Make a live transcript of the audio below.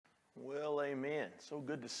Well, amen. So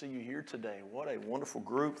good to see you here today. What a wonderful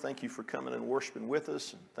group. Thank you for coming and worshiping with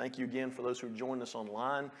us. And thank you again for those who joined us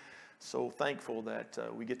online. So thankful that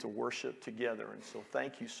we get to worship together. And so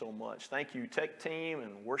thank you so much. Thank you, tech team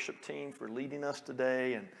and worship team, for leading us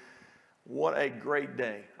today. And what a great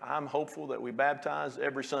day. I'm hopeful that we baptize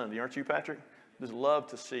every Sunday. Aren't you, Patrick? Just love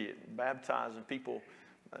to see it. Baptizing people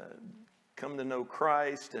come to know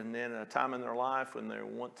Christ, and then a time in their life when they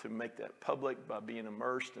want to make that public by being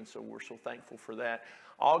immersed, and so we're so thankful for that.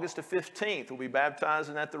 August the 15th, we'll be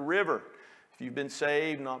baptizing at the river. If you've been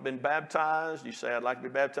saved, not been baptized, you say, I'd like to be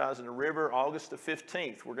baptized in the river, August the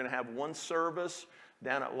 15th, we're going to have one service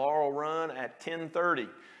down at Laurel Run at 10:30.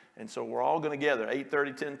 And so we're all going to gather,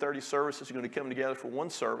 8:30, 10:30 services are going to come together for one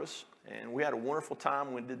service. And we had a wonderful time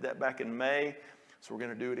when we did that back in May. So we're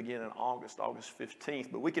going to do it again in August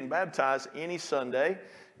 15th. But we can baptize any Sunday.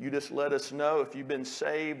 You just let us know if you've been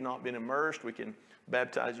saved, not been immersed. We can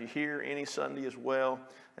baptize you here any Sunday as well.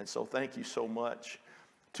 And so thank you so much.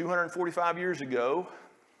 245 years ago,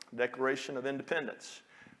 Declaration of Independence.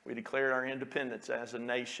 We declared our independence as a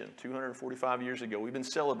nation 245 years ago. We've been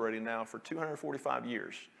celebrating now for 245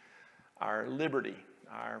 years our liberty,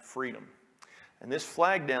 our freedom. And this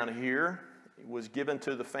flag down here was given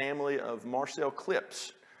to the family of Marcel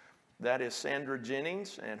Clips. That is Sandra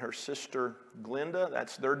Jennings and her sister Glenda.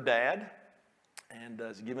 That's their dad. And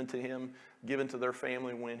it's given to their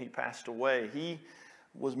family when he passed away. He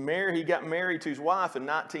got married to his wife in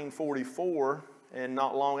 1944, and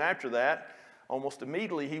not long after that, almost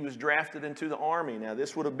immediately, he was drafted into the Army. Now,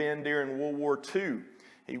 this would have been during World War II.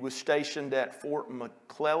 He was stationed at Fort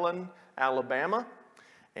McClellan, Alabama.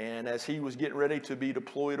 And as he was getting ready to be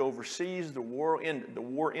deployed overseas, the war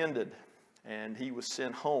ended, and he was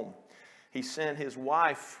sent home. He sent his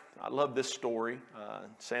wife, I love this story,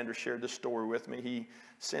 Sandra shared this story with me. He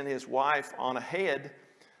sent his wife on ahead,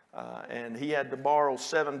 and he had to borrow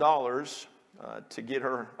 $7 to get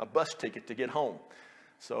her a bus ticket to get home.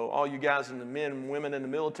 So all you guys and the men and women in the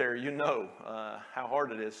military, you know how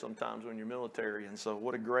hard it is sometimes when you're military. And so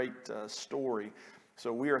what a great story.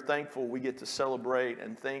 So we are thankful we get to celebrate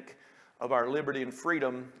and think of our liberty and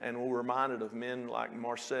freedom, and we're reminded of men like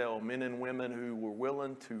Marcel, men and women who were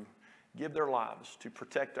willing to give their lives to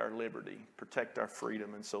protect our liberty, protect our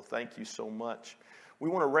freedom. And so thank you so much. We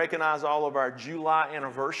want to recognize all of our July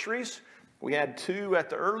anniversaries. We had 2 at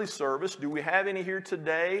the early service. Do we have any here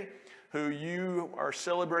today who you are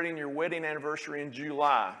celebrating your wedding anniversary in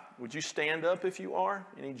July? Would you stand up if you are?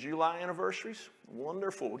 Any July anniversaries?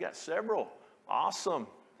 Wonderful. We got several. Awesome.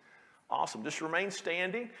 Awesome. Just remain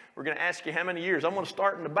standing. We're going to ask you how many years. I'm going to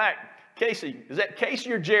start in the back. Casey, is that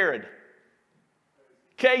Casey or Jared?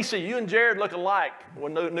 Casey, you and Jared look alike.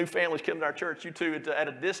 When new families come to our church, you two at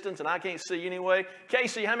a distance, and I can't see you anyway.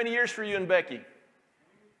 Casey, how many years for you and Becky?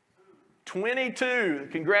 22.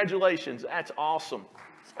 Congratulations. That's awesome.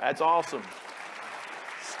 That's awesome.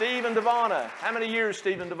 Steve and Devonna. How many years,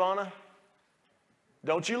 Steve and Devonna?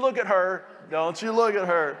 Don't you look at her. Don't you look at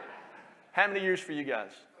her. How many years for you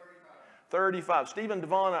guys? 35. Steve and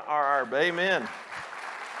Devonna are our, amen.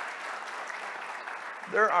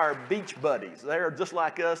 They're our beach buddies. They're just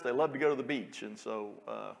like us. They love to go to the beach. And so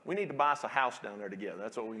we need to buy us a house down there together.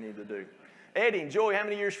 That's what we need to do. Eddie and Joey, how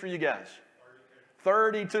many years for you guys?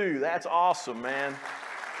 32. That's awesome, man.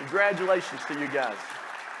 Congratulations to you guys.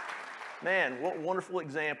 Man, what wonderful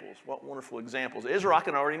examples. What wonderful examples. Israel, I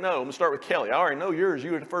can already know. I'm going to start with Kelly. I already know yours.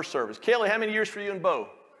 You were at the first service. Kelly, how many years for you and Bo?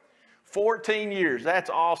 14 years. That's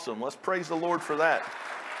awesome. Let's praise the Lord for that.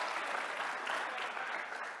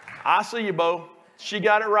 I see you, Bo. She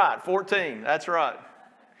got it right. 14. That's right.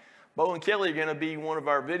 Bo and Kelly are going to be one of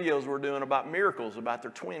our videos we're doing about miracles, about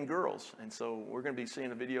their twin girls. And so we're going to be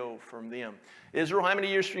seeing a video from them. Israel, how many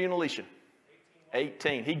years for you and Alicia?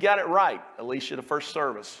 18. He got it right, Alicia, the first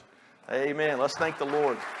service. Amen. Let's thank the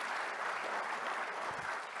Lord.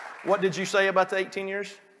 What did you say about the 18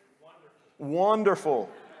 years? Wonderful.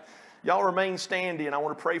 Y'all remain standing, and I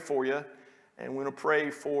want to pray for you. And we're going to pray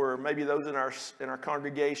for maybe those in our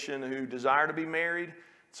congregation who desire to be married.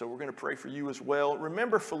 So we're going to pray for you as well.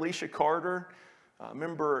 Remember Felicia Carter.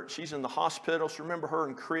 Remember, she's in the hospital. So remember her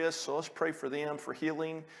and Chris. So let's pray for them for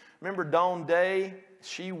healing. Remember Dawn Day.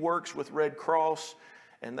 She works with Red Cross.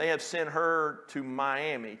 And they have sent her to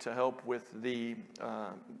Miami to help with the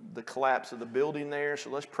collapse of the building there. So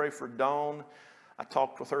let's pray for Dawn. I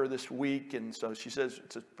talked with her this week, and so she says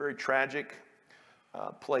it's a very tragic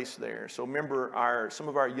place there. So remember some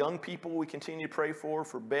of our young people we continue to pray for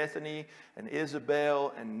Bethany and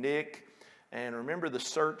Isabel and Nick. And remember the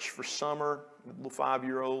search for Summer, the little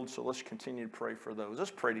 5-year-old. So let's continue to pray for those.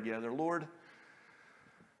 Let's pray together. Lord,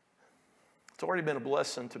 It's already been a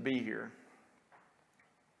blessing to be here.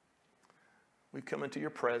 We've come into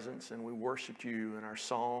your presence and we worshiped you in our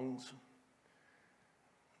songs,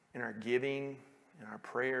 in our giving, in our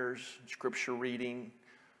prayers, scripture reading,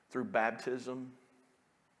 through baptism.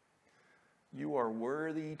 You are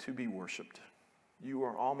worthy to be worshiped. You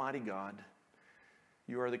are Almighty God.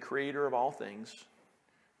 You are the creator of all things.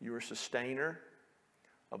 You are sustainer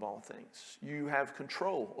of all things. You have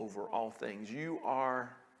control over all things. You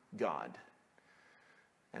are God.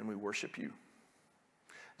 And we worship you.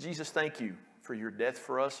 Jesus, thank you for your death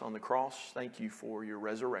for us on the cross. Thank you for your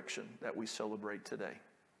resurrection that we celebrate today.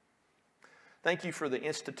 Thank you for the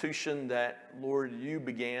institution that, Lord, you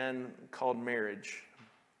began called marriage.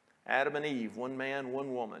 Adam and Eve, one man,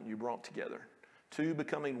 one woman, you brought together. Two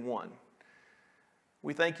becoming one.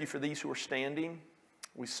 We thank you for these who are standing.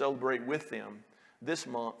 We celebrate with them this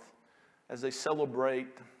month as they celebrate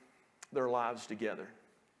their lives together.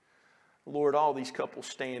 Lord, all these couples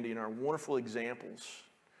standing are wonderful examples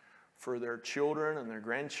for their children and their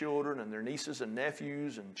grandchildren and their nieces and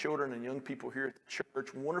nephews and children and young people here at the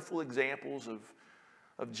church. Wonderful examples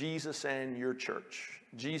of Jesus and your church.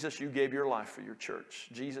 Jesus, you gave your life for your church.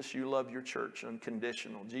 Jesus, you love your church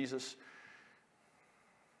unconditional. Jesus,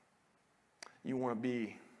 you want to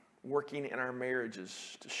be working in our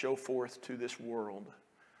marriages to show forth to this world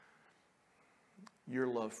your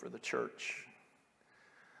love for the church.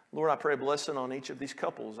 Lord, I pray a blessing on each of these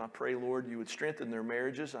couples. I pray, Lord, you would strengthen their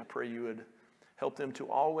marriages. I pray you would help them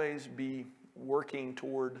to always be working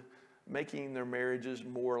toward making their marriages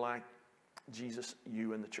more like Jesus,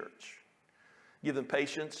 you, and the church. Give them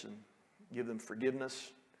patience and give them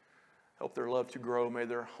forgiveness. Help their love to grow. May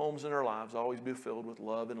their homes and their lives always be filled with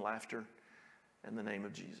love and laughter in the name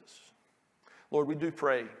of Jesus. Lord, we do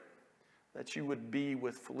pray that you would be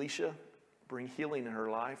with Felicia, bring healing in her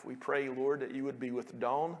life. We pray, Lord, that you would be with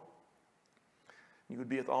Dawn. You would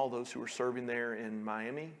be with all those who are serving there in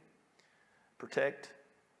Miami. Protect,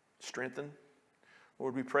 strengthen.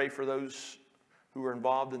 Lord, we pray for those who are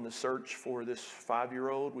involved in the search for this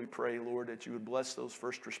 5-year-old. We pray, Lord, that you would bless those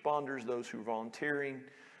first responders, those who are volunteering.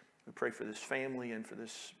 We pray for this family and for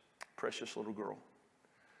this precious little girl.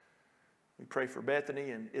 We pray for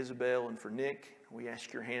Bethany and Isabel and for Nick. We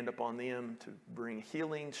ask your hand upon them to bring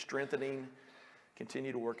healing, strengthening,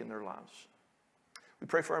 continue to work in their lives. We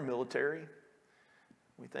pray for our military.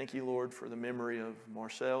 We thank you, Lord, for the memory of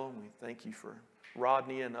Marcel. We thank you for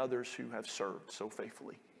Rodney and others who have served so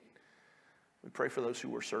faithfully. We pray for those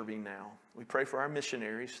who are serving now. We pray for our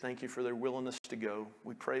missionaries. Thank you for their willingness to go.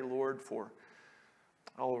 We pray, Lord, for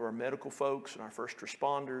all of our medical folks and our first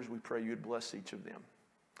responders. We pray you would bless each of them.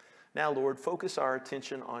 Now, Lord, focus our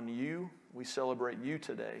attention on you. We celebrate you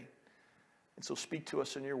today. And so speak to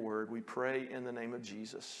us in your word. We pray in the name of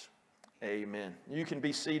Jesus. Amen. You can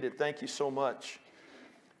be seated. Thank you so much.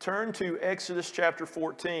 Turn to Exodus chapter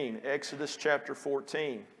 14. Exodus chapter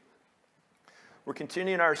 14. We're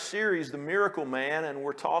continuing our series, The Miracle Man, and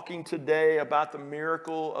we're talking today about the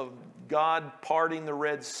miracle of God parting the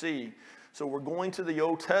Red Sea. So we're going to the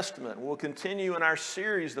Old Testament. We'll continue in our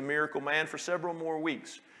series, The Miracle Man, for several more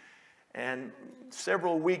weeks. And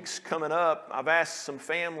several weeks coming up, I've asked some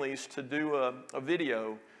families to do a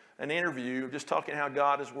video, an interview, just talking how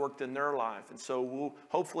God has worked in their life. And so we'll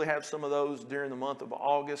hopefully have some of those during the month of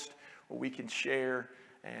August where we can share,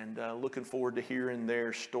 and looking forward to hearing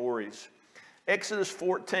their stories. Exodus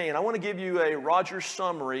 14. I want to give you a Rogers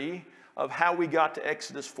summary of how we got to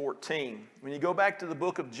Exodus 14. When you go back to the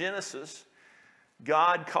book of Genesis,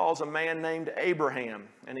 God calls a man named Abraham,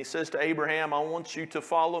 and he says to Abraham, I want you to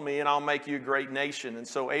follow me and I'll make you a great nation. And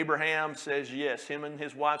so Abraham says yes. Him and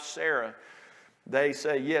his wife Sarah, they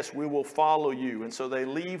say, yes, we will follow you. And so they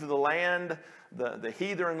leave the land, the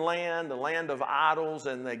heathen land, the land of idols,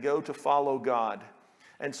 and they go to follow God.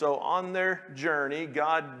 And so on their journey,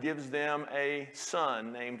 God gives them a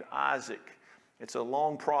son named Isaac. It's a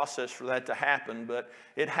long process for that to happen, but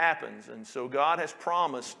it happens. And so God has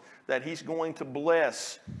promised that he's going to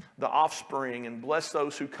bless the offspring and bless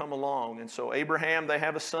those who come along. And so Abraham, they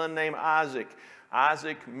have a son named Isaac.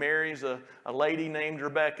 Isaac marries a lady named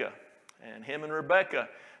Rebekah. And him and Rebekah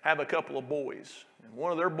have a couple of boys. And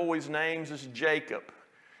one of their boys' names is Jacob.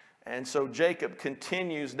 And so Jacob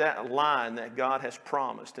continues that line that God has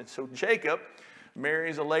promised. And so Jacob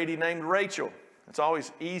marries a lady named Rachel. It's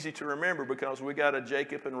always easy to remember because we got a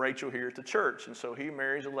Jacob and Rachel here at the church. And so he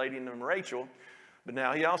marries a lady named Rachel. But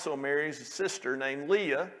now he also marries a sister named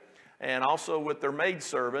Leah. And also with their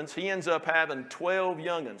maidservants, he ends up having 12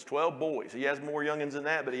 young'uns, 12 boys. He has more young'uns than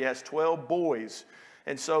that, but he has 12 boys.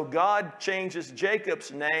 And so God changes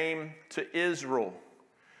Jacob's name to Israel.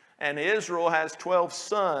 And Israel has 12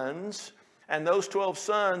 sons, And those 12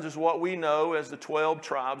 sons is what we know as the 12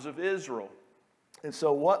 tribes of Israel. And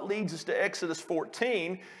so what leads us to Exodus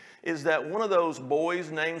 14 is that one of those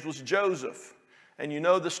boys' names was Joseph. And you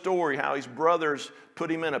know the story, how his brothers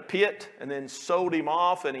put him in a pit and then sold him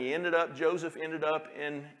off, and Joseph ended up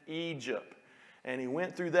in Egypt. And he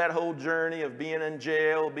went through that whole journey of being in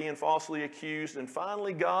jail, being falsely accused, and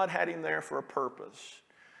finally God had him there for a purpose.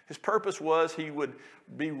 His purpose was he would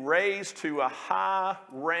be raised to a high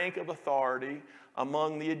rank of authority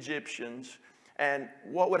among the Egyptians. And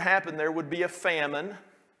what would happen, there would be a famine,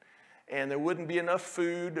 and there wouldn't be enough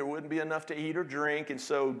food, there wouldn't be enough to eat or drink. And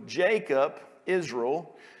so Jacob,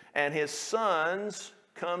 Israel, and his sons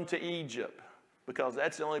come to Egypt because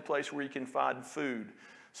that's the only place where you can find food.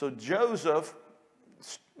 So Joseph,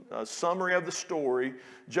 a summary of the story,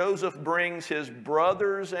 Joseph brings his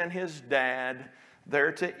brothers and his dad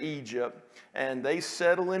there to Egypt, and they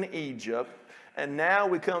settle in Egypt. And now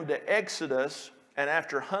we come to Exodus, and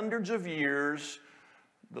after hundreds of years,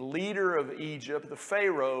 the leader of Egypt, the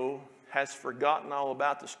Pharaoh, has forgotten all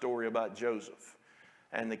about the story about Joseph.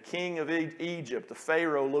 And the king of Egypt, the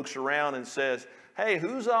Pharaoh, looks around and says, hey,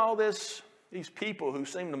 who's all these people who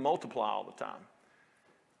seem to multiply all the time?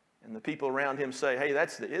 And the people around him say, hey,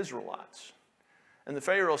 that's the Israelites. And the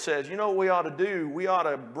Pharaoh says, you know what we ought to do? We ought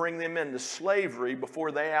to bring them into slavery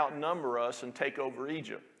before they outnumber us and take over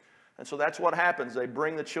Egypt. And so that's what happens. They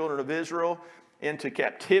bring the children of Israel into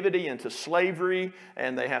captivity, into slavery,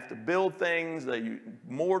 and they have to build things. They use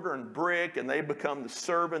mortar and brick, and they become the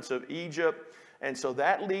servants of Egypt. And so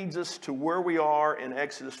that leads us to where we are in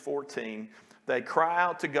Exodus 14. They cry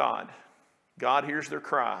out to God. God hears their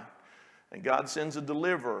cry. And God sends a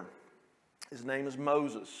deliverer. His name is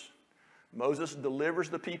Moses. Moses delivers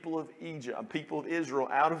the people of Israel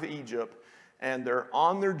out of Egypt. And they're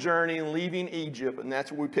on their journey leaving Egypt. And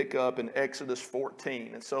that's what we pick up in Exodus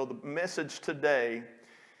 14. And so the message today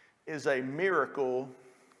is a miracle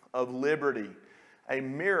of liberty. A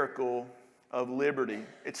miracle of liberty.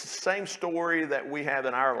 It's the same story that we have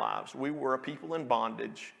in our lives. We were a people in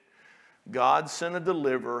bondage. God sent a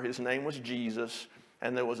deliverer. His name was Jesus.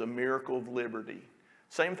 And there was a miracle of liberty.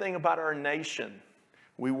 Same thing about our nation.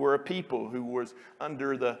 We were a people who was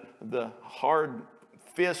under the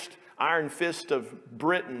iron fist of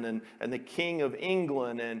Britain and the king of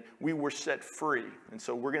England, and we were set free. And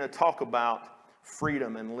so we're going to talk about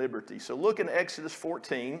freedom and liberty. So look in Exodus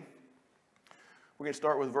 14. We're going to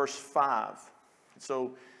start with verse 5.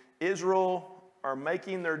 So Israel are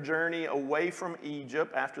making their journey away from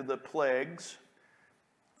Egypt after the plagues.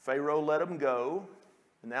 Pharaoh let them go.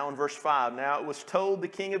 And now in verse 5, now it was told the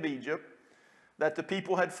king of Egypt that the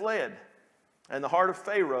people had fled. And the heart of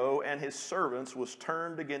Pharaoh and his servants was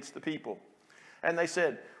turned against the people. And they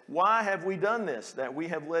said, why have we done this, that we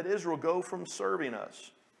have let Israel go from serving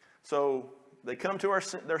us? So they come to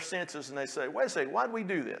their senses and they say, wait a second, why did we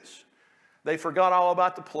do this? They forgot all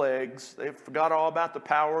about the plagues. They forgot all about the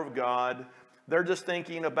power of God. They're just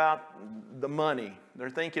thinking about the money. They're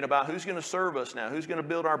thinking about who's going to serve us now, who's going to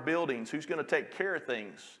build our buildings, who's going to take care of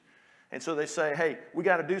things. And so they say, hey, we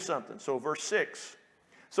got to do something. So verse 6,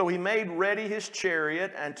 so he made ready his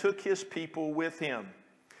chariot and took his people with him.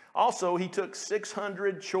 Also, he took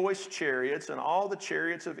 600 choice chariots and all the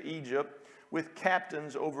chariots of Egypt with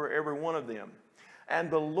captains over every one of them. And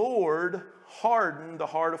the Lord hardened the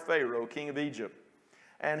heart of Pharaoh, king of Egypt.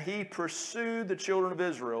 And he pursued the children of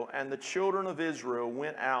Israel, and the children of Israel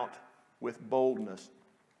went out with boldness.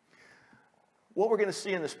 What we're going to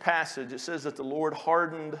see in this passage, it says that the Lord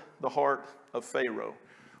hardened the heart of Pharaoh.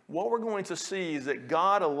 What we're going to see is that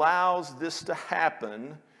God allows this to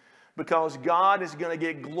happen because God is going to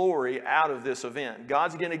get glory out of this event.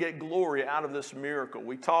 God's going to get glory out of this miracle.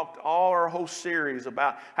 We talked all our whole series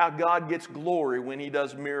about how God gets glory when he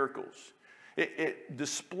does miracles. It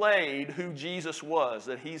displayed who Jesus was,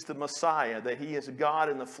 that he's the Messiah, that he is God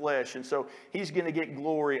in the flesh. And so he's going to get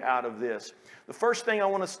glory out of this. The first thing I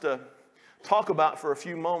want us to talk about for a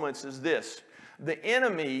few moments is this. The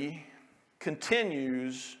enemy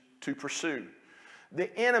continues to pursue.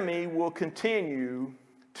 The enemy will continue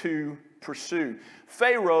to pursue.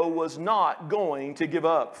 Pharaoh was not going to give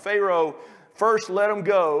up. Pharaoh first let him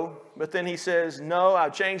go, but then he says, no,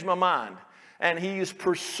 I've changed my mind. And he's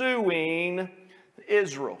pursuing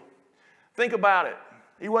Israel. Think about it.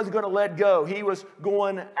 He wasn't going to let go. He was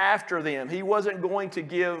going after them. He wasn't going to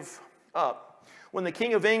give up. When the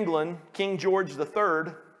King of England, King George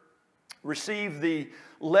III, received the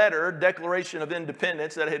letter, Declaration of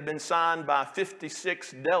Independence, that had been signed by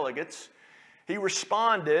 56 delegates, he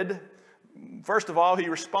responded. First of all, he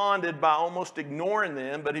responded by almost ignoring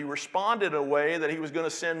them, but he responded in a way that he was going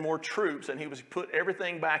to send more troops and he was put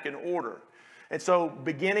everything back in order. And so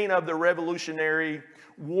beginning of the Revolutionary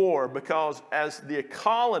War, because as the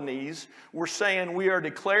colonies were saying we are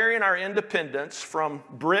declaring our independence from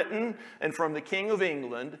Britain and from the King of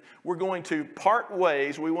England, we're going to part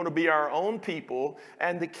ways, we want to be our own people,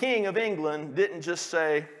 and the King of England didn't just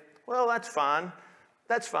say, well, that's fine,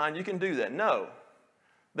 you can do that. No,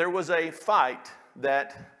 there was a fight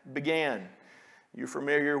that began. You're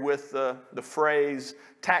familiar with the phrase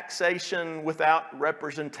taxation without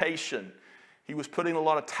representation. He was putting a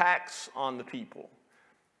lot of tax on the people,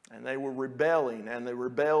 and they were rebelling, and they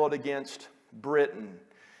rebelled against Britain.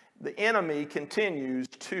 The enemy continues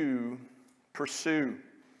to pursue.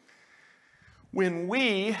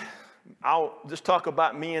 I'll just talk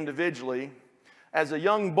about me individually. As a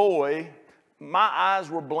young boy, my eyes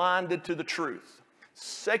were blinded to the truth.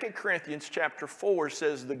 2 Corinthians chapter 4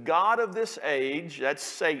 says, the god of this age, that's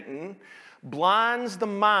Satan, blinds the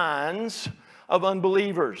minds of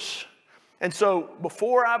unbelievers. And so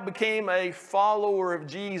before I became a follower of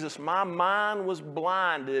Jesus, my mind was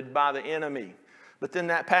blinded by the enemy. But then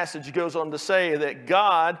that passage goes on to say that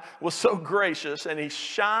God was so gracious and He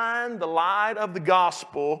shined the light of the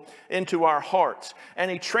gospel into our hearts. And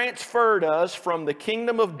He transferred us from the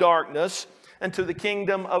kingdom of darkness into the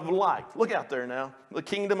kingdom of light. Look out there now, the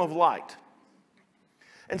kingdom of light.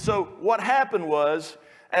 And so what happened was,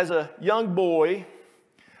 as a young boy,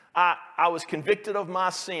 I was convicted of my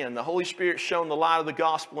sin. The Holy Spirit shone the light of the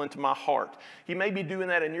gospel into my heart. He may be doing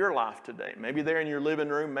that in your life today. Maybe there in your living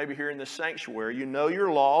room, maybe here in the sanctuary. You know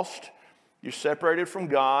you're lost, you're separated from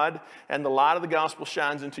God, and the light of the gospel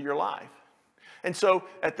shines into your life. And so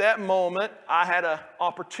at that moment, I had an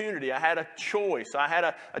opportunity. I had a choice. I had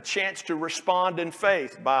a chance to respond in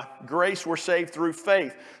faith. By grace, we're saved through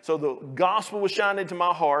faith. So the gospel was shined into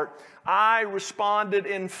my heart. I responded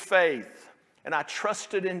in faith. And I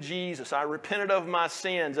trusted in Jesus. I repented of my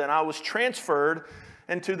sins, and I was transferred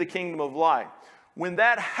into the kingdom of light. When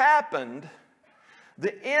that happened,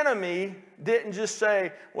 the enemy didn't just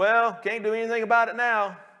say, well, can't do anything about it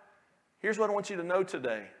now. Here's what I want you to know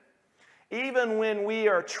today. Even when we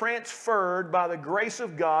are transferred by the grace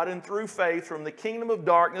of God and through faith from the kingdom of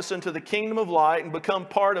darkness into the kingdom of light and become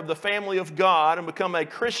part of the family of God and become a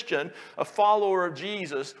Christian, a follower of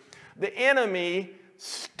Jesus, the enemy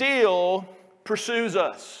still pursues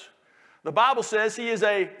us. The Bible says he is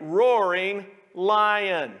a roaring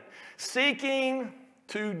lion, seeking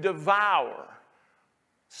to devour,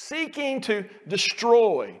 seeking to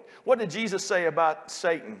destroy. What did Jesus say about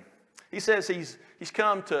Satan? He says he's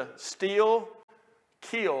come to steal,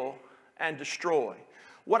 kill, and destroy.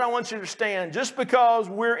 What I want you to understand, just because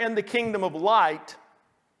we're in the kingdom of light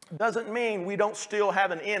doesn't mean we don't still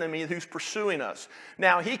have an enemy who's pursuing us.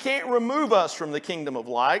 Now, he can't remove us from the kingdom of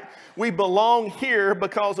light. We belong here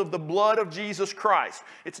because of the blood of Jesus Christ.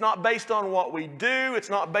 It's not based on what we do. It's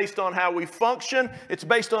not based on how we function. It's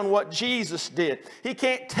based on what Jesus did. He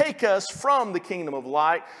can't take us from the kingdom of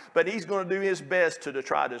light, but he's going to do his best to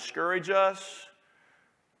try to discourage us,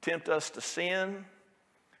 tempt us to sin,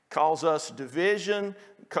 cause us division,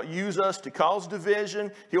 use us to cause division.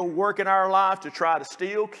 He'll work in our life to try to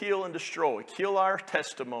steal, kill, and destroy. Kill our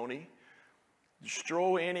testimony.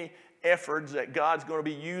 Destroy any efforts that God's going to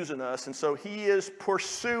be using us. And so he is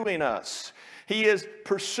pursuing us. He is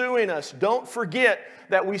pursuing us. Don't forget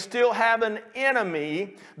that we still have an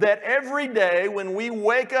enemy that every day when we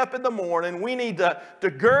wake up in the morning, we need to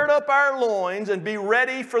gird up our loins and be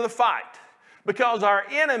ready for the fight. Because our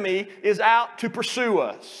enemy is out to pursue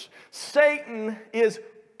us. Satan is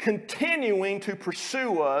continuing to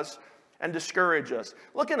pursue us and discourage us.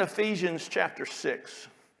 Look in Ephesians chapter 6.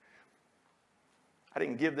 I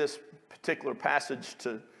didn't give this particular passage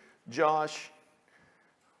to Josh,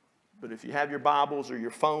 but if you have your Bibles or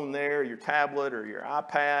your phone there, your tablet or your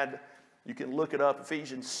iPad, you can look it up,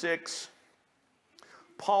 Ephesians 6.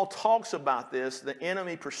 Paul talks about this, the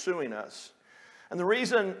enemy pursuing us. And the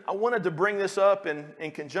reason I wanted to bring this up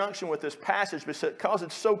in conjunction with this passage is because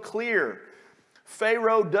it's so clear.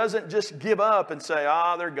 Pharaoh doesn't just give up and say,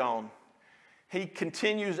 they're gone. He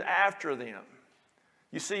continues after them.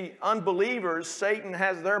 You see, unbelievers, Satan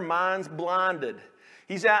has their minds blinded.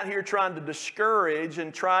 He's out here trying to discourage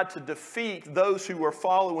and try to defeat those who are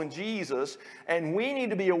following Jesus. And we need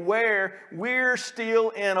to be aware we're still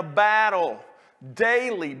in a battle.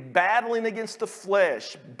 Daily battling against the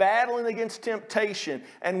flesh, battling against temptation,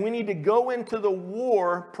 and we need to go into the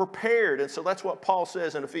war prepared. And so that's what Paul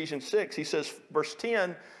says in Ephesians 6. He says, verse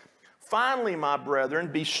 10, finally, my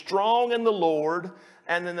brethren, be strong in the Lord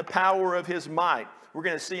and in the power of his might. We're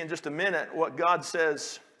going to see in just a minute what God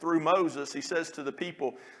says through Moses. He says to the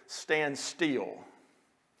people, stand still.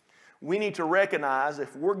 We need to recognize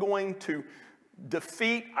if we're going to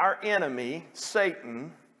defeat our enemy,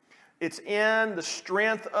 Satan, it's in the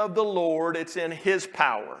strength of the Lord. It's in His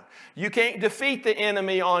power. You can't defeat the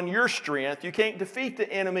enemy on your strength. You can't defeat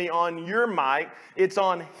the enemy on your might. It's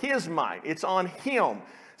on His might. It's on Him.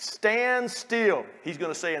 Stand still. He's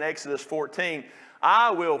going to say in Exodus 14, I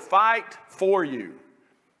will fight for you.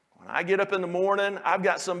 When I get up in the morning, I've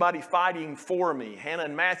got somebody fighting for me. Hannah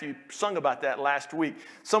and Matthew sung about that last week.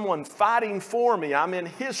 Someone fighting for me. I'm in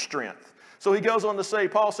His strength. So he goes on to say,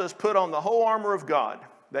 Paul says, put on the whole armor of God,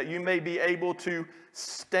 that you may be able to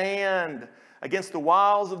stand against the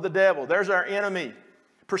wiles of the devil. There's our enemy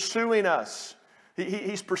pursuing us.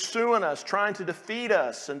 He's pursuing us, trying to defeat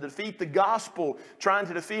us and defeat the gospel, trying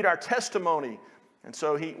to defeat our testimony. And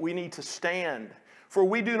so we need to stand. For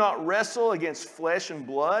we do not wrestle against flesh and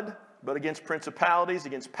blood, but against principalities,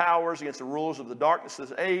 against powers, against the rulers of the darkness of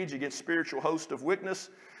this age, against spiritual hosts of wickedness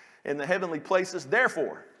in the heavenly places.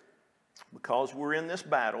 Therefore, because we're in this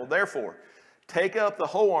battle, therefore, take up the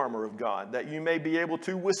whole armor of God, that you may be able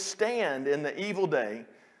to withstand in the evil day.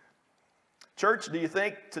 Church, do you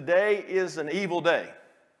think today is an evil day?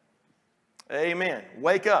 Amen.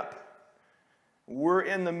 Wake up. We're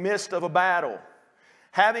in the midst of a battle.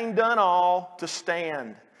 Having done all, to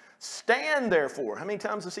stand. Stand therefore. How many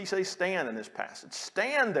times does he say stand in this passage?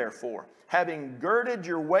 Stand therefore, having girded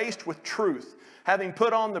your waist with truth, having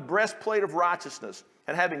put on the breastplate of righteousness,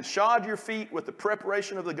 and having shod your feet with the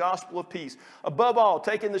preparation of the gospel of peace. Above all,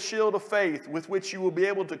 taking the shield of faith, with which you will be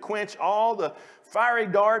able to quench all the fiery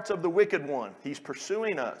darts of the wicked one. He's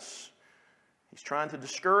pursuing us. He's trying to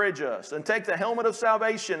discourage us. And take the helmet of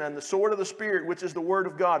salvation and the sword of the Spirit, which is the word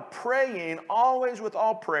of God, praying always with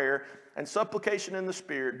all prayer and supplication in the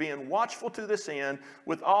Spirit, being watchful to this end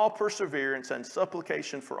with all perseverance and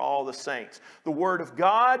supplication for all the saints. The word of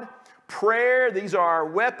God, prayer, these are our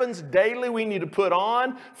weapons daily we need to put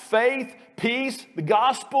on. Faith, peace, the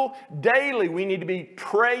gospel, daily we need to be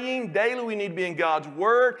praying. Daily we need to be in God's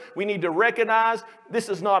word. We need to recognize this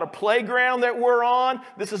is not a playground that we're on.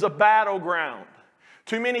 This is a battleground.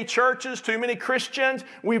 Too many churches, too many Christians,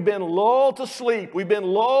 we've been lulled to sleep. We've been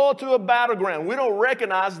lulled to a battleground. We don't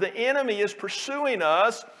recognize the enemy is pursuing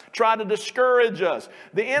us, try to discourage us.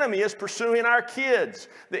 The enemy is pursuing our kids.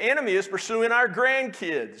 The enemy is pursuing our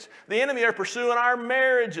grandkids. The enemy is pursuing our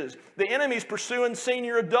marriages. The enemy is pursuing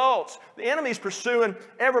senior adults. The enemy is pursuing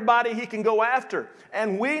everybody he can go after.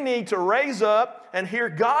 And we need to raise up and hear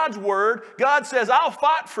God's word. God says, I'll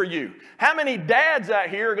fight for you. How many dads out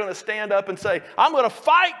here are going to stand up and say, I'm going to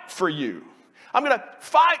fight for you? I'm going to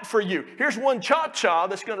fight for you. Here's one cha-cha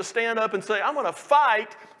that's going to stand up and say, I'm going to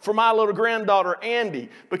fight for my little granddaughter, Andy,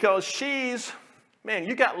 because she's, man,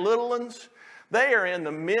 you got little ones. They are in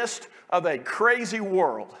the midst of a crazy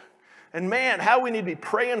world. And man, how we need to be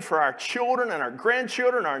praying for our children and our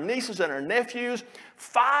grandchildren, our nieces and our nephews,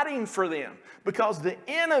 fighting for them. Because the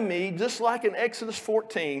enemy, just like in Exodus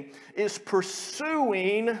 14, is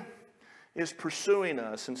pursuing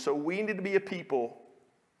us. And so we need to be a people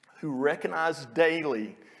who recognize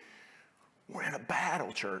daily we're in a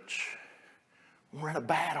battle, church. We're in a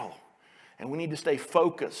battle. And we need to stay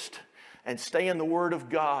focused and stay in the Word of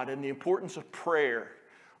God and the importance of prayer.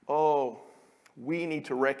 Oh, we need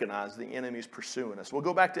to recognize the enemy is pursuing us. We'll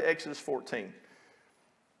go back to Exodus 14.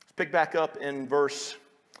 Let's pick back up in verse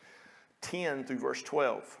 10 through verse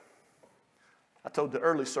 12. I told the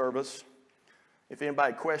early service, if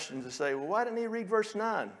anybody had questions, to say, well, why didn't he read verse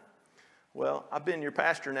 9? Well, I've been your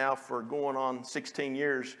pastor now for going on 16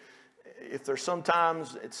 years. If there's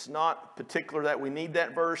sometimes it's not particular that we need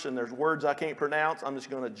that verse and there's words I can't pronounce, I'm just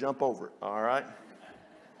going to jump over it, all right?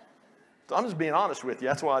 So I'm just being honest with you.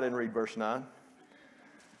 That's why I didn't read verse 9.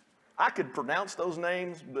 I could pronounce those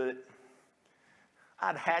names, but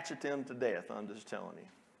I'd hatchet them to death, I'm just telling you.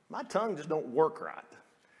 My tongue just don't work right.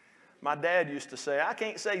 My dad used to say, I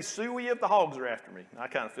can't say suey if the hogs are after me. I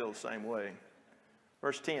kind of feel the same way.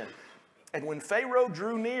 Verse 10. And when Pharaoh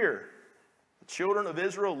drew near, the children of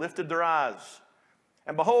Israel lifted their eyes.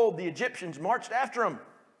 And behold, the Egyptians marched after them.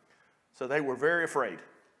 So they were very afraid.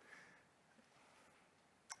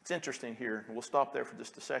 It's interesting here. We'll stop there for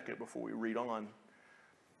just a second before we read on.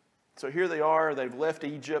 So here they are. They've left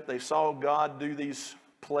Egypt. They saw God do these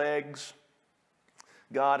plagues.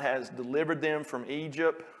 God has delivered them from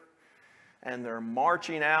Egypt. And they're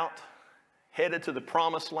marching out, headed to the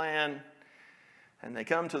promised land. And they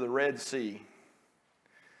come to the Red Sea.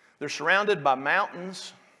 They're surrounded by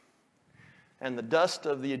mountains, and the dust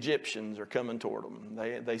of the Egyptians are coming toward them.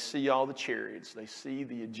 They see all the chariots. They see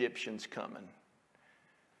the Egyptians coming.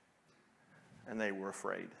 And they were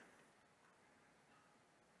afraid.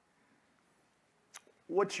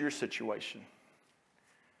 What's your situation?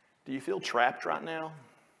 Do you feel trapped right now?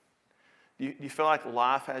 Do you feel like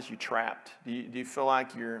life has you trapped? Do you feel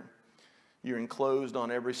like you're enclosed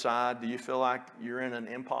on every side? Do you feel like you're in an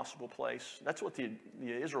impossible place? That's what the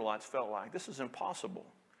Israelites felt like. This is impossible.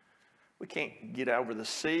 We can't get over the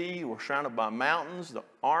sea. We're surrounded by mountains. The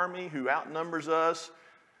army who outnumbers us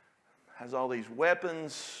has all these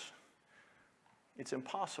weapons. It's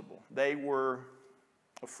impossible. They were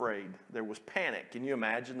afraid. There was panic. Can you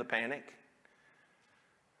imagine the panic?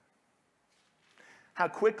 How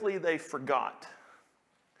quickly they forgot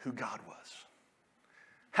who God was.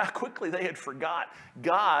 How quickly they had forgot.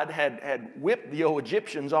 God had whipped the old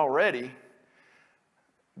Egyptians already.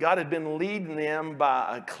 God had been leading them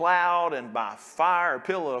by a cloud and by fire, a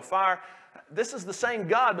pillar of fire. This is the same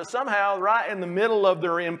God, but somehow right in the middle of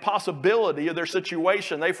their impossibility of their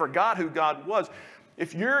situation, they forgot who God was.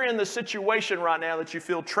 If you're in the situation right now that you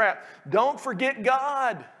feel trapped, don't forget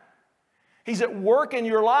God. He's at work in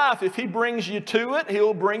your life. If He brings you to it,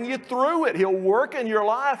 He'll bring you through it. He'll work in your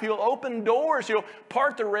life. He'll open doors. He'll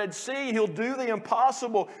part the Red Sea. He'll do the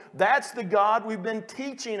impossible. That's the God we've been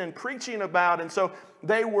teaching and preaching about. And so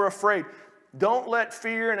they were afraid. Don't let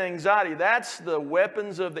fear and anxiety, that's the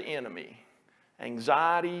weapons of the enemy.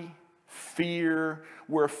 Anxiety, fear.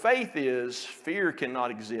 Where faith is, fear cannot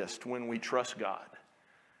exist when we trust God.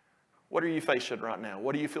 What are you facing right now?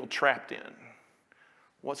 What do you feel trapped in?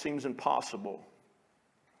 What seems impossible?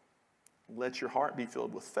 Let your heart be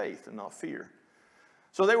filled with faith and not fear.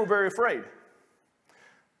 So they were very afraid.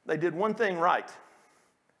 They did one thing right,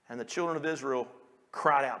 and the children of Israel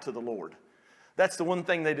cried out to the Lord. That's the one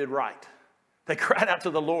thing they did right. They cried out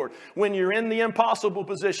to the Lord. When you're in the impossible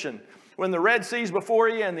position, when the Red Sea's before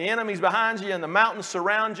you and the enemy's behind you and the mountains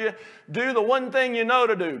surround you, do the one thing you know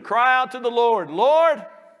to do. Cry out to the Lord. Lord,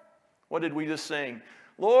 what did we just sing?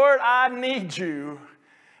 Lord, I need you.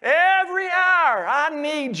 Every hour, I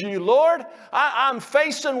need you, Lord. I'm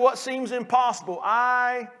facing what seems impossible.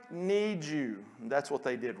 I need you. And that's what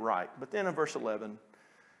they did right. But then in verse 11,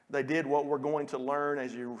 they did what we're going to learn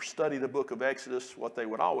as you study the book of Exodus, what they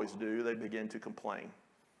would always do. They began to complain.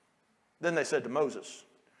 Then they said to Moses,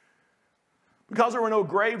 because there were no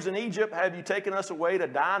graves in Egypt, have you taken us away to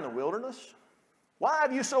die in the wilderness? Why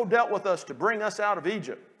have you so dealt with us to bring us out of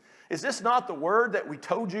Egypt? Is this not the word that we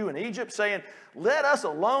told you in Egypt, saying, let us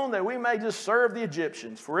alone that we may just serve the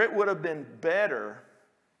Egyptians? For it would have been better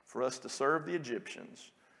for us to serve the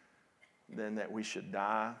Egyptians than that we should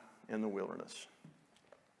die in the wilderness.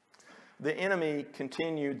 The enemy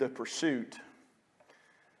continued the pursuit.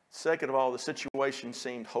 Second of all, the situation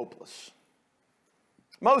seemed hopeless.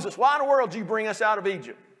 Moses, why in the world did you bring us out of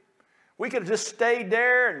Egypt? We could have just stayed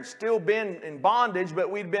there and still been in bondage, but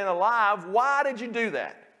we'd been alive. Why did you do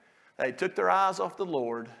that? They took their eyes off the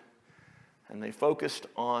Lord and they focused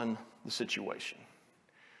on the situation.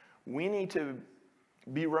 We need to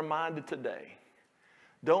be reminded today,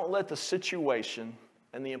 don't let the situation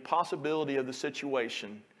and the impossibility of the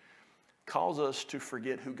situation cause us to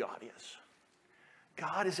forget who God is.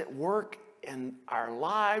 God is at work in our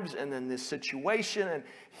lives and in this situation. And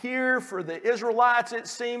here for the Israelites, it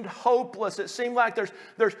seemed hopeless. It seemed like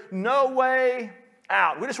there's no way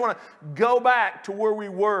out. We just want to go back to where we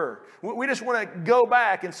were. We just want to go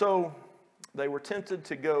back. And so they were tempted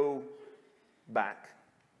to go back.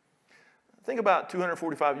 Think about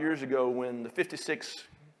 245 years ago when the 56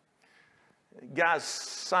 guys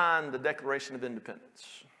signed the Declaration of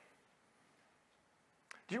Independence.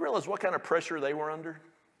 Do you realize what kind of pressure they were under?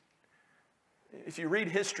 If you read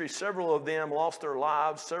history, several of them lost their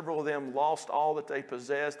lives. Several of them lost all that they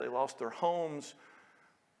possessed. They lost their homes.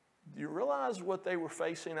 Do you realize what they were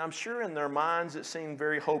facing? I'm sure in their minds it seemed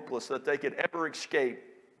very hopeless that they could ever escape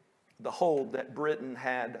the hold that Britain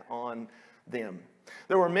had on them.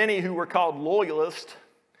 There were many who were called loyalists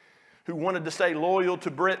who wanted to stay loyal to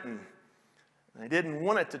Britain. They didn't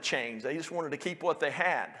want it to change. They just wanted to keep what they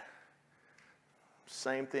had.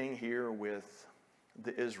 Same thing here with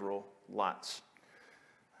the Israelites.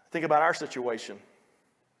 Think about our situation.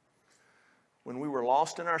 When we were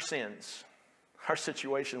lost in our sins, our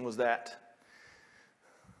situation was that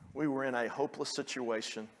we were in a hopeless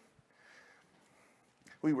situation.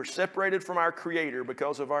 We were separated from our Creator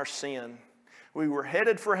because of our sin. We were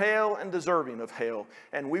headed for hell and deserving of hell.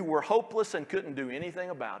 And we were hopeless and couldn't do anything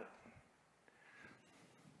about it.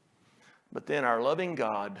 But then our loving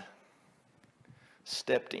God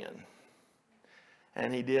stepped in.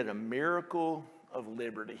 And He did a miracle of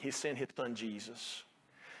liberty. He sent His Son Jesus.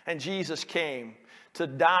 And Jesus came to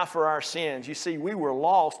die for our sins. You see, we were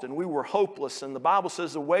lost and we were hopeless. And the Bible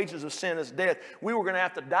says the wages of sin is death. We were going to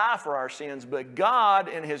have to die for our sins. But God,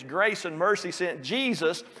 in His grace and mercy, sent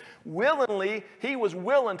Jesus, Willingly, he was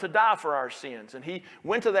willing to die for our sins. And he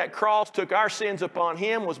went to that cross, took our sins upon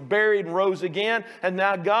him, was buried and rose again. And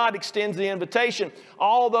now God extends the invitation.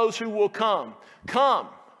 All those who will come, come.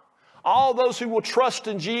 All those who will trust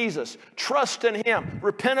in Jesus, trust in him,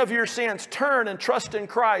 repent of your sins, turn and trust in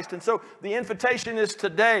Christ. And so the invitation is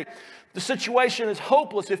today. The situation is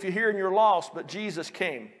hopeless if you're here and you're lost, but Jesus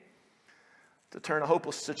came to turn a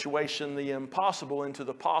hopeless situation, the impossible, into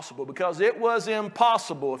the possible. Because it was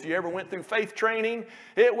impossible, if you ever went through faith training,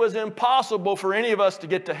 it was impossible for any of us to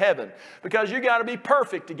get to heaven. Because you got to be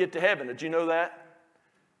perfect to get to heaven. Did you know that?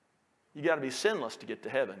 You got to be sinless to get to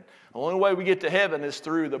heaven. The only way we get to heaven is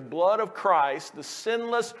through the blood of Christ, the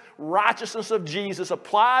sinless righteousness of Jesus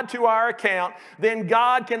applied to our account. Then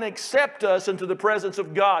God can accept us into the presence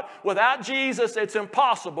of God. Without Jesus, it's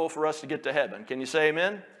impossible for us to get to heaven. Can you say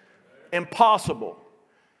amen? Impossible.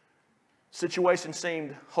 Situation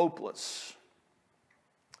seemed hopeless.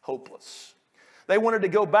 Hopeless. They wanted to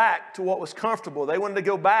go back to what was comfortable. They wanted to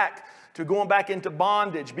go back to going back into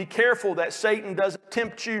bondage. Be careful that Satan doesn't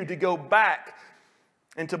tempt you to go back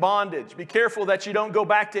into bondage. Be careful that you don't go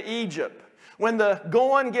back to Egypt. When the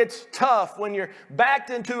going gets tough, when you're backed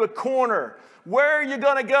into a corner, where are you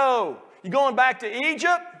going to go? You going back to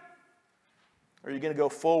Egypt? Or are you going to go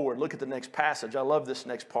forward? Look at the next passage. I love this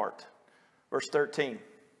next part. Verse 13.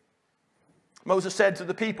 Moses said to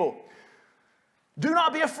the people, "Do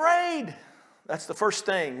not be afraid." That's the first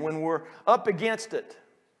thing when we're up against it.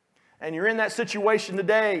 And you're in that situation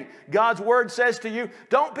today, God's word says to you,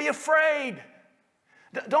 don't be afraid.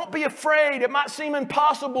 Don't be afraid. It might seem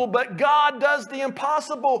impossible, but God does the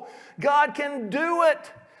impossible. God can do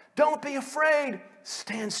it. Don't be afraid.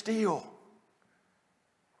 Stand still.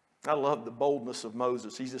 I love the boldness of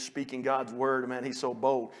Moses. He's just speaking God's word. Man, he's so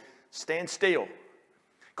bold. Stand still.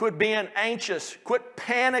 Quit being anxious. Quit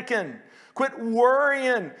panicking. Quit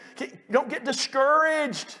worrying. Don't get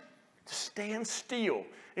discouraged. Just stand still.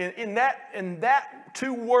 In that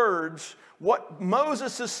two words, what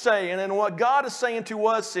Moses is saying and what God is saying to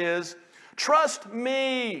us is, trust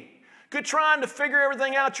me. Quit trying to figure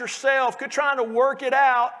everything out yourself. Quit trying to work it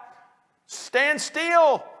out. Stand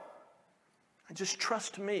still and just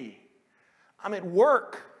trust me. I'm at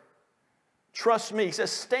work. Trust me. He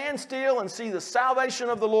says, stand still and see the salvation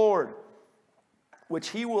of the Lord, which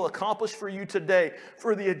he will accomplish for you today.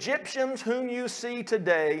 For the Egyptians whom you see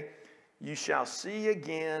today, you shall see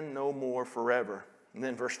again no more forever. And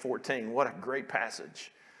then verse 14, what a great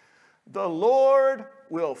passage. The Lord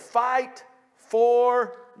will fight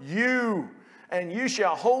for you, and you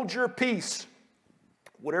shall hold your peace.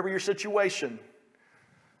 Whatever your situation,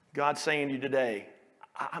 God's saying to you today,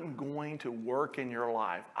 I'm going to work in your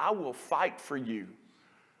life. I will fight for you.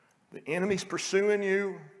 The enemy's pursuing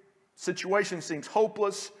you. Situation seems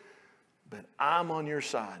hopeless, but I'm on your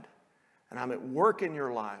side, and I'm at work in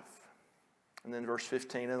your life. And then verse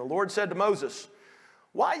 15, and the Lord said to Moses,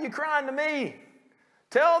 why are you crying to me?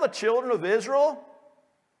 Tell the children of Israel,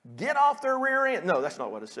 get off their rear end. No, that's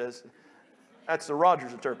not what it says. That's the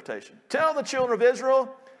Rogers interpretation. Tell the children of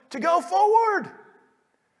Israel to go forward.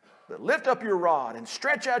 But lift up your rod and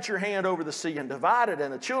stretch out your hand over the sea and divide it.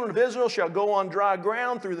 And the children of Israel shall go on dry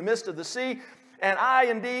ground through the midst of the sea. And I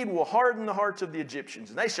indeed will harden the hearts of the Egyptians,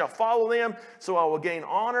 and they shall follow them. So I will gain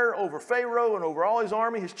honor over Pharaoh and over all his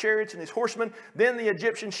army, his chariots and his horsemen. Then the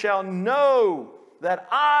Egyptians shall know that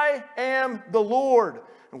I am the Lord.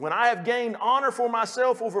 And when I have gained honor for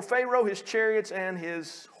myself over Pharaoh, his chariots and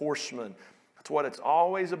his horsemen. That's what it's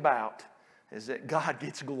always about, is that God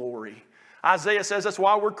gets glory. Isaiah says that's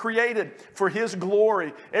why we're created, for his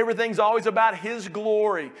glory. Everything's always about his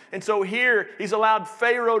glory. And so here, he's allowed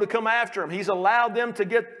Pharaoh to come after him. He's allowed them to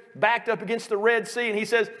get backed up against the Red Sea. And he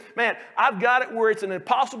says, man, I've got it where it's an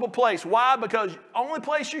impossible place. Why? Because the only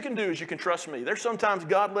place you can do is you can trust me. There's sometimes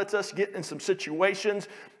God lets us get in some situations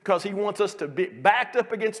because he wants us to be backed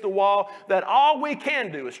up against the wall that all we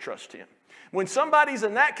can do is trust him. When somebody's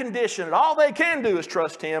in that condition and all they can do is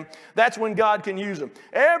trust him, that's when God can use them.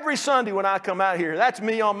 Every Sunday when I come out here, that's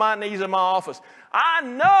me on my knees in my office. I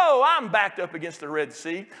know I'm backed up against the Red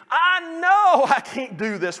Sea. I know I can't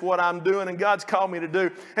do this, what I'm doing, and God's called me to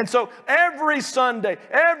do. And so every Sunday,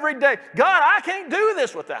 every day, God, I can't do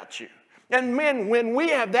this without you. And men, when we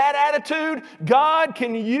have that attitude, God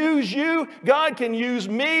can use you, God can use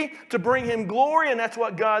me to bring him glory, and that's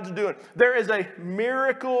what God's doing. There is a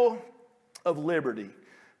miracle of liberty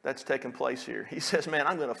that's taking place here. He says, man,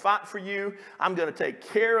 I'm going to fight for you. I'm going to take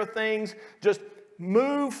care of things. Just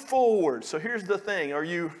move forward. So here's the thing.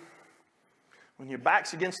 When your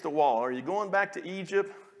back's against the wall, are you going back to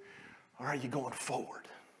Egypt or are you going forward?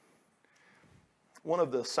 One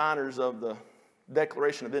of the signers of the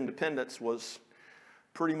Declaration of Independence was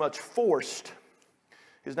pretty much forced.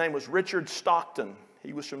 His name was Richard Stockton.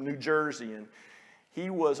 He was from New Jersey, and he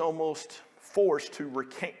was almost forced to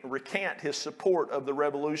recant his support of the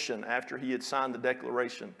revolution after he had signed the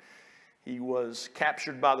Declaration. He was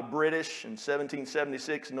captured by the British in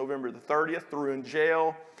 1776, November the 30th, threw in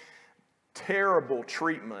jail. Terrible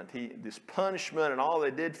treatment, this punishment and all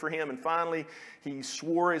they did for him. And finally, he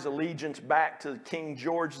swore his allegiance back to King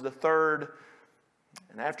George III.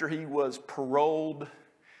 And after he was paroled,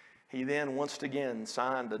 he then once again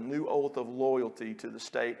signed a new oath of loyalty to the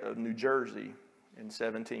state of New Jersey in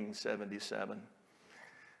 1777.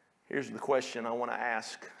 Here's the question I want to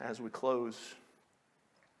ask as we close.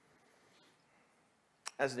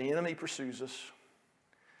 As the enemy pursues us,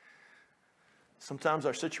 sometimes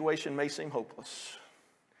our situation may seem hopeless.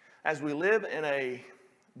 As we live in a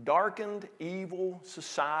darkened, evil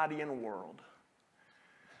society and world,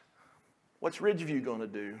 what's Ridgeview going to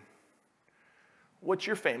do? What's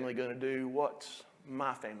your family going to do? What's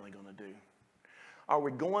my family going to do? Are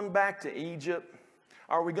we going back to Egypt?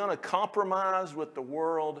 Are we going to compromise with the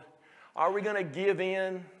world? Are we going to give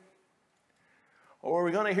in? Or are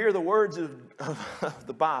we going to hear the words of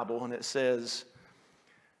the Bible, and it says,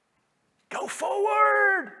 go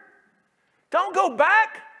forward. Don't go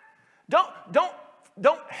back. Don't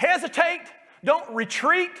hesitate. Don't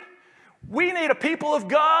retreat. We need a people of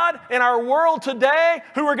God in our world today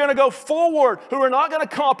who are going to go forward, who are not going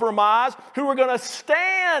to compromise, who are going to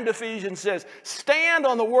stand, Ephesians says. Stand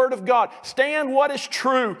on the Word of God. Stand what is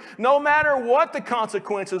true. No matter what the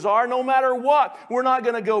consequences are, no matter what, we're not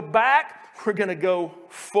going to go back. We're going to go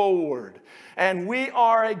forward. And we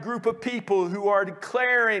are a group of people who are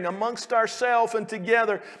declaring amongst ourselves and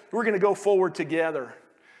together, we're going to go forward together.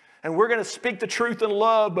 And we're going to speak the truth in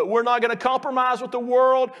love, but we're not going to compromise with the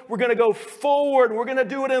world. We're going to go forward. We're going to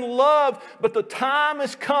do it in love, but the time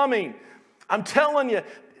is coming. I'm telling you,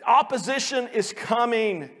 opposition is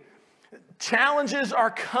coming. Challenges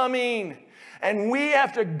are coming. And we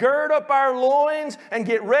have to gird up our loins and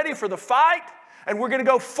get ready for the fight, and we're going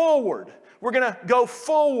to go forward. We're going to go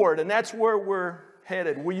forward, and that's where we're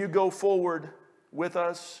headed. Will you go forward with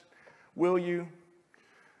us? Will you?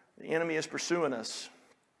 The enemy is pursuing us.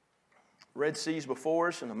 Red Sea's before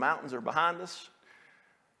us and the mountains are behind us.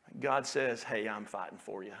 God says, hey, I'm fighting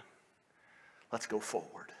for you. Let's go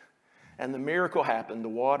forward. And the miracle happened. The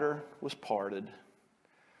water was parted.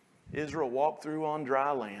 Israel walked through on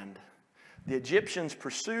dry land. The Egyptians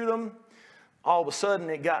pursued them. All of a sudden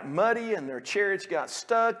it got muddy and their chariots got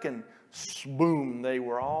stuck, and boom, they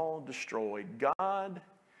were all destroyed. God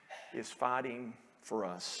is fighting for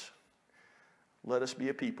us. Let us be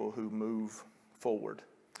a people who move forward.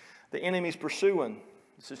 The enemy's pursuing.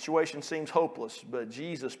 The situation seems hopeless, but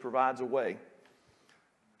Jesus provides a way.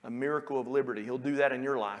 A miracle of liberty. He'll do that in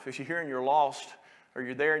your life. If you're here and you're lost, or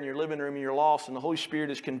you're there in your living room and you're lost and the Holy Spirit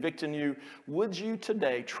is convicting you, would you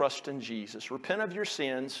today trust in Jesus? Repent of your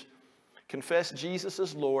sins. Confess Jesus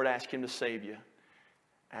as Lord. Ask Him to save you.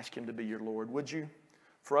 Ask Him to be your Lord. Would you?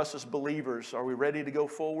 For us as believers, are we ready to go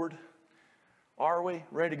forward? Are we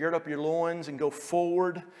ready to gird up your loins and go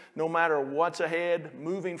forward no matter what's ahead,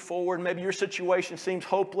 moving forward? Maybe your situation seems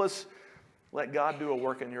hopeless. Let God do a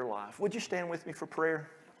work in your life. Would you stand with me for prayer?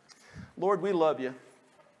 Lord, we love you.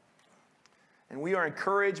 And we are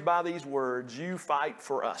encouraged by these words, you fight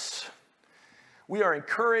for us. We are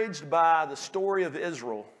encouraged by the story of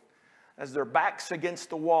Israel as their backs against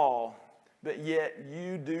the wall, but yet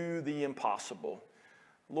you do the impossible.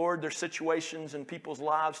 Lord, there's situations in people's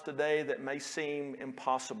lives today that may seem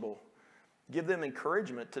impossible. Give them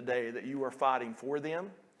encouragement today that you are fighting for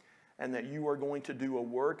them and that you are going to do a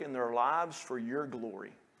work in their lives for your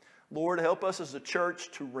glory. Lord, help us as a church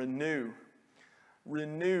to renew,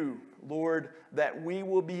 Lord, that we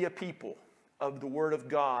will be a people of the Word of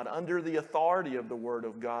God, under the authority of the Word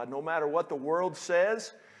of God. No matter what the world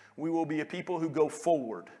says, we will be a people who go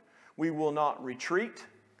forward. We will not retreat.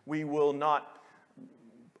 We will not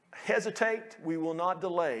hesitate, we will not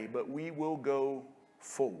delay, but we will go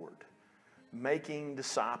forward, making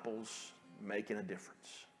disciples, making a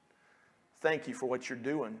difference. Thank you for what you're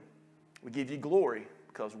doing. We give you glory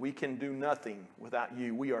because we can do nothing without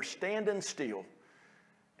you. We are standing still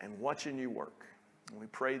and watching you work. And we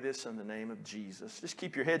pray this in the name of Jesus. Just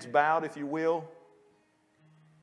keep your heads bowed if you will.